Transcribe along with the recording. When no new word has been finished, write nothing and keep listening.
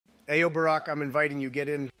Ayo, Barack, I'm inviting you. Get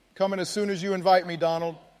in. Coming as soon as you invite me,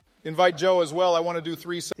 Donald. Invite Joe as well. I want to do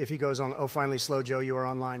 3 If he goes on, oh, finally, Slow Joe, you are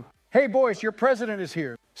online. Hey, boys, your president is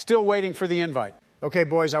here. Still waiting for the invite. Okay,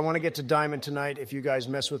 boys, I want to get to Diamond tonight. If you guys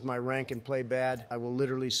mess with my rank and play bad, I will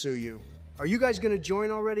literally sue you. Are you guys going to join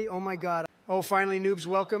already? Oh, my God. Oh, finally, noobs,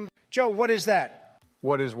 welcome. Joe, what is that?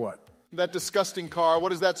 What is what? That disgusting car,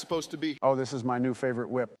 what is that supposed to be? Oh, this is my new favorite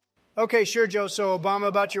whip. Okay, sure, Joe. So, Obama,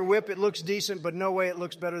 about your whip, it looks decent, but no way it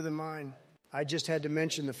looks better than mine. I just had to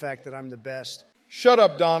mention the fact that I'm the best. Shut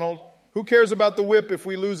up, Donald. Who cares about the whip if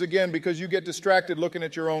we lose again because you get distracted looking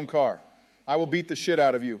at your own car? I will beat the shit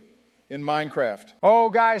out of you in Minecraft. Oh,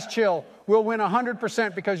 guys, chill. We'll win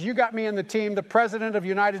 100% because you got me in the team, the President of the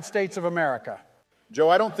United States of America. Joe,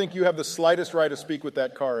 I don't think you have the slightest right to speak with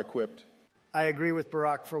that car equipped. I agree with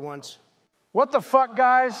Barack for once. What the fuck,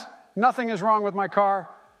 guys? Nothing is wrong with my car.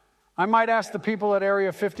 I might ask the people at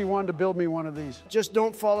Area 51 to build me one of these. Just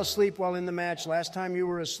don't fall asleep while in the match. Last time you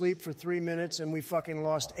were asleep for 3 minutes and we fucking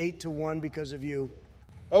lost 8-1 because of you.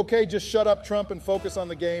 Okay, just shut up, Trump, and focus on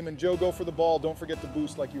the game. And Joe, go for the ball. Don't forget to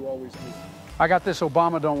boost like you always do. I got this,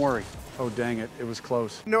 Obama, don't worry. Oh, dang it. It was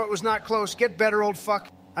close. No, it was not close. Get better, old fuck.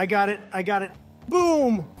 I got it.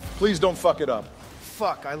 Boom! Please don't fuck it up.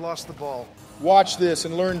 Fuck, I lost the ball. Watch this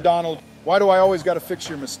and learn, Donald. Why do I always got to fix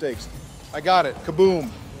your mistakes? I got it. Kaboom.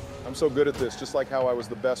 I'm so good at this, just like how I was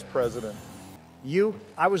the best president. You?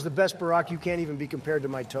 I was the best, Barack. You can't even be compared to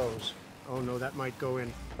my toes. Oh, no, that might go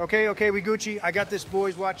in. Okay, we Gucci. I got this,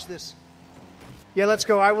 boys. Watch this. Yeah, let's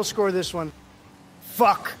go. I will score this one.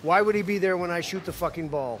 Fuck. Why would he be there when I shoot the fucking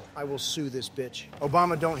ball? I will sue this bitch.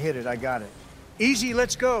 Obama, don't hit it. I got it. Easy,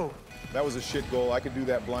 let's go. That was a shit goal. I could do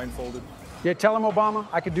that blindfolded. Yeah, tell him, Obama,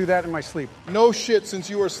 I could do that in my sleep. No shit, since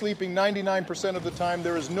you are sleeping 99% of the time,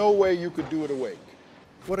 there is no way you could do it awake.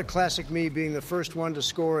 What a classic me being the first one to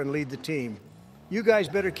score and lead the team. You guys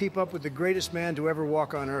better keep up with the greatest man to ever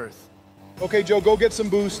walk on Earth. Okay, Joe, go get some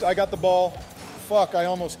boost. I got the ball. Fuck, I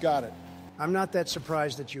almost got it. I'm not that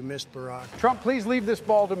surprised that you missed, Barack. Trump, please leave this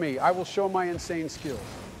ball to me. I will show my insane skills.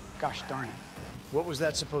 Gosh darn it. What was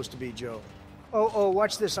that supposed to be, Joe? Oh,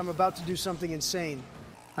 watch this. I'm about to do something insane.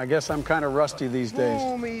 I guess I'm kind of rusty these days.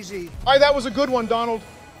 Boom, easy. All right, that was a good one, Donald.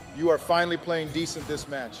 You are finally playing decent this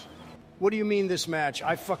match. What do you mean this match?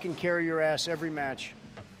 I fucking carry your ass every match.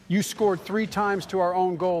 You scored 3 times to our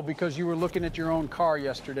own goal because you were looking at your own car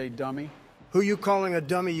yesterday, dummy. Who you calling a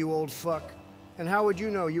dummy, you old fuck? And how would you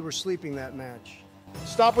know you were sleeping that match?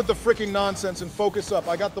 Stop with the freaking nonsense and focus up.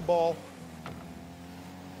 I got the ball.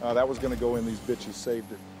 That was going to go in. These bitches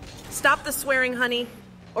saved it. Stop the swearing, honey,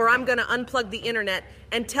 or I'm going to unplug the internet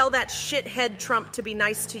and tell that shithead Trump to be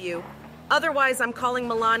nice to you. Otherwise, I'm calling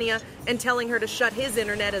Melania and telling her to shut his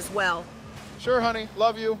internet as well. Sure, honey.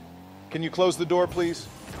 Love you. Can you close the door, please?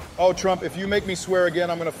 Oh, Trump, if you make me swear again,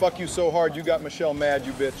 I'm going to fuck you so hard you got Michelle mad,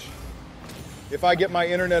 you bitch. If I get my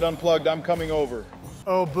internet unplugged, I'm coming over.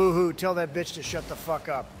 Oh, boo-hoo. Tell that bitch to shut the fuck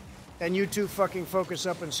up. And you two fucking focus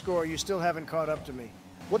up and score. You still haven't caught up to me.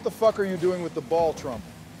 What the fuck are you doing with the ball, Trump?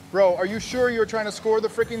 Bro, are you sure you're trying to score the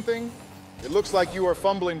freaking thing? It looks like you are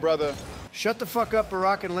fumbling, brother. Shut the fuck up,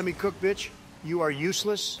 Barack, and let me cook, bitch. You are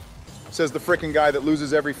useless. Says the freaking guy that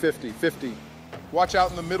loses every 50. 50. Watch out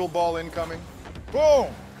in the middle, ball incoming. Boom!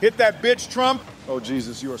 Hit that bitch, Trump. Oh,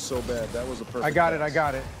 Jesus, you are so bad. That was a perfect I got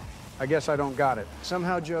pass. it. I guess I don't got it.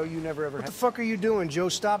 Somehow, Joe, you never ever... What the fuck are you doing, Joe?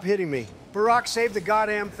 Stop hitting me. Barack, save the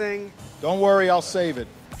goddamn thing. Don't worry, I'll save it.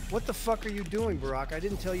 What the fuck are you doing, Barack? I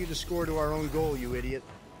didn't tell you to score to our own goal, you idiot.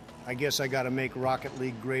 I guess I gotta make Rocket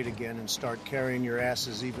League great again and start carrying your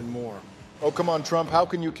asses even more. Oh, come on, Trump. How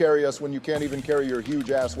can you carry us when you can't even carry your huge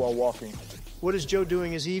ass while walking? What is Joe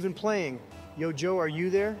doing? Is he even playing? Yo, Joe, are you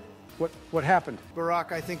there? What happened?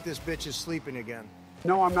 Barack, I think this bitch is sleeping again.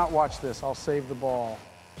 No, I'm not. Watch this. I'll save the ball.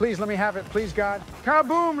 Please, let me have it. Please, God.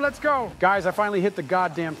 Kaboom, let's go. Guys, I finally hit the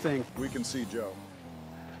goddamn thing. We can see, Joe.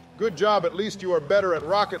 Good job. At least you are better at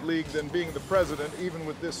Rocket League than being the president, even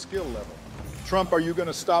with this skill level. Trump, are you going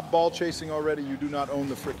to stop ball chasing already? You do not own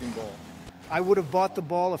the freaking ball. I would have bought the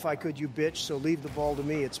ball if I could, you bitch, so leave the ball to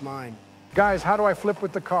me. It's mine. Guys, how do I flip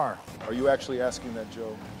with the car? Are you actually asking that,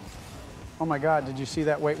 Joe? Oh, my God, did you see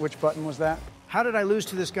that? Wait, which button was that? How did I lose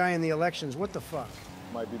to this guy in the elections? What the fuck?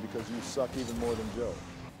 Might be because you suck even more than Joe.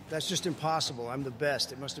 That's just impossible. I'm the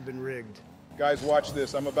best. It must have been rigged. Guys, watch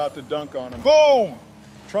this. I'm about to dunk on him. Boom!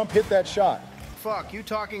 Trump hit that shot. Fuck, you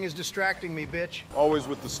talking is distracting me, bitch. Always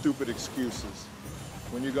with the stupid excuses.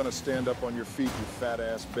 When you're gonna stand up on your feet, you fat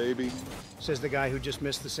ass baby. Says the guy who just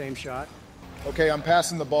missed the same shot. Okay, I'm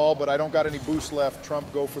passing the ball, but I don't got any boost left.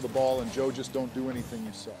 Trump, go for the ball, and Joe, just don't do anything.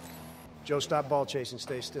 You suck. Joe, stop ball chasing.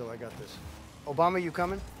 Stay still. I got this. Obama, you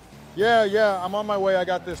coming? Yeah, I'm on my way. I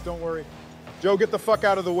got this, don't worry. Joe, get the fuck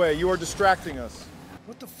out of the way. You are distracting us.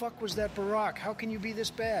 What the fuck was that, Barack? How can you be this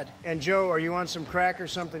bad? And Joe, are you on some crack or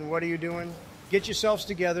something? What are you doing? Get yourselves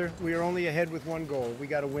together. We are only ahead with one goal. We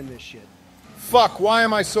gotta win this shit. Fuck, why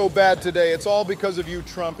am I so bad today? It's all because of you,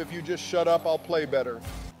 Trump. If you just shut up, I'll play better.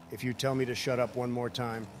 If you tell me to shut up one more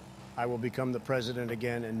time, I will become the president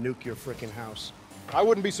again and nuke your frickin' house. I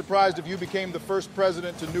wouldn't be surprised if you became the first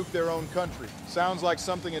president to nuke their own country. Sounds like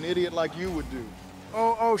something an idiot like you would do.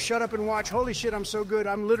 Oh, shut up and watch. Holy shit, I'm so good.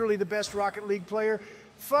 I'm literally the best Rocket League player.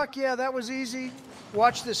 Fuck yeah, that was easy.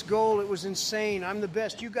 Watch this goal. It was insane. I'm the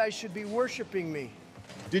best. You guys should be worshiping me.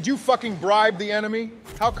 Did you fucking bribe the enemy?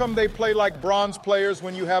 How come they play like bronze players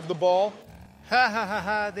when you have the ball? Ha ha ha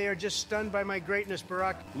ha. They are just stunned by my greatness,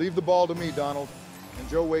 Barack. Leave the ball to me, Donald. And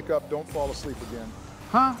Joe, wake up. Don't fall asleep again.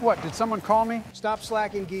 Huh? What, did someone call me? Stop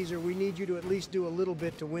slacking, geezer. We need you to at least do a little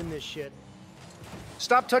bit to win this shit.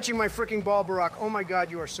 Stop touching my freaking ball, Barack. Oh my God,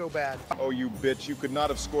 you are so bad. Oh, you bitch. You could not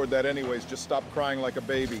have scored that anyways. Just stop crying like a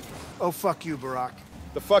baby. Oh, fuck you, Barack.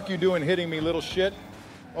 The fuck you doing hitting me, little shit?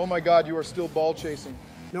 Oh my God, you are still ball chasing.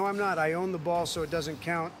 No, I'm not. I own the ball, so it doesn't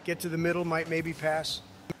count. Get to the middle, might maybe pass.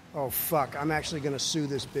 Oh, fuck. I'm actually gonna sue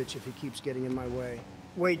this bitch if he keeps getting in my way.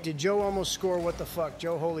 Wait, did Joe almost score? What the fuck?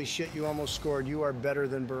 Joe, holy shit, you almost scored. You are better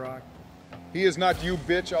than Barack. He is not you,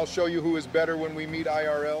 bitch. I'll show you who is better when we meet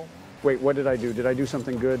IRL. Wait, what did I do? Did I do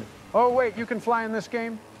something good? Oh, wait, you can fly in this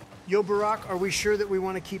game? Yo, Barack, are we sure that we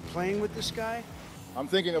want to keep playing with this guy? I'm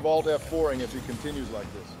thinking of Alt F4ing if he continues like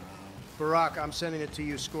this. Barack, I'm sending it to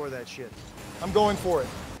you. Score that shit. I'm going for it.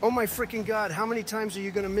 Oh my freaking God, how many times are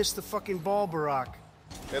you gonna miss the fucking ball, Barack?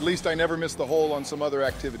 At least I never missed the hole on some other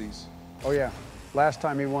activities. Oh, yeah. Last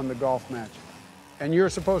time he won the golf match. And you're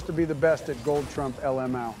supposed to be the best at Gold Trump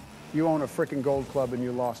LMAO. You own a frickin' gold club and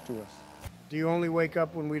you lost to us. Do you only wake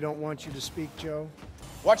up when we don't want you to speak, Joe?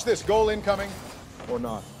 Watch this. Goal incoming. Or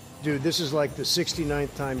not. Dude, this is like the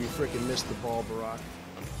 69th time you frickin' missed the ball, Barack.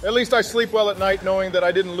 At least I sleep well at night knowing that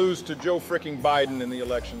I didn't lose to Joe fricking Biden in the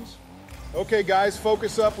elections. Okay, guys,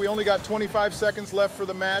 focus up. We only got 25 seconds left for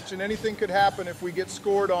the match, and anything could happen if we get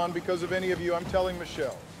scored on because of any of you. I'm telling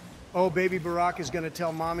Michelle. Oh, baby Barack is gonna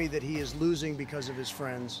tell mommy that he is losing because of his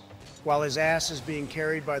friends, while his ass is being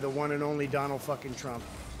carried by the one and only Donald fucking Trump.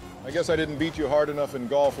 I guess I didn't beat you hard enough in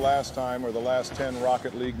golf last time or the last 10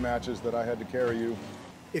 Rocket League matches that I had to carry you.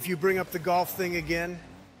 If you bring up the golf thing again,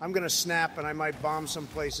 I'm gonna snap and I might bomb some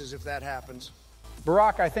places if that happens.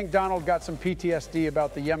 Barack, I think Donald got some PTSD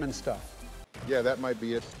about the Yemen stuff. Yeah, that might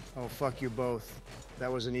be it. Oh, fuck you both.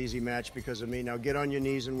 That was an easy match because of me. Now get on your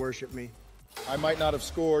knees and worship me. I might not have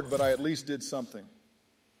scored, but I at least did something.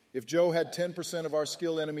 If Joe had 10% of our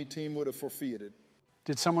skill enemy team would have forfeited.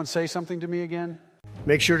 Did someone say something to me again?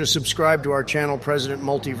 Make sure to subscribe to our channel, President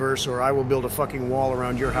Multiverse, or I will build a fucking wall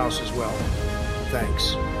around your house as well.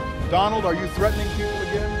 Thanks. Donald, are you threatening people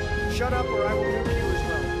again? Shut up or I will nuke you.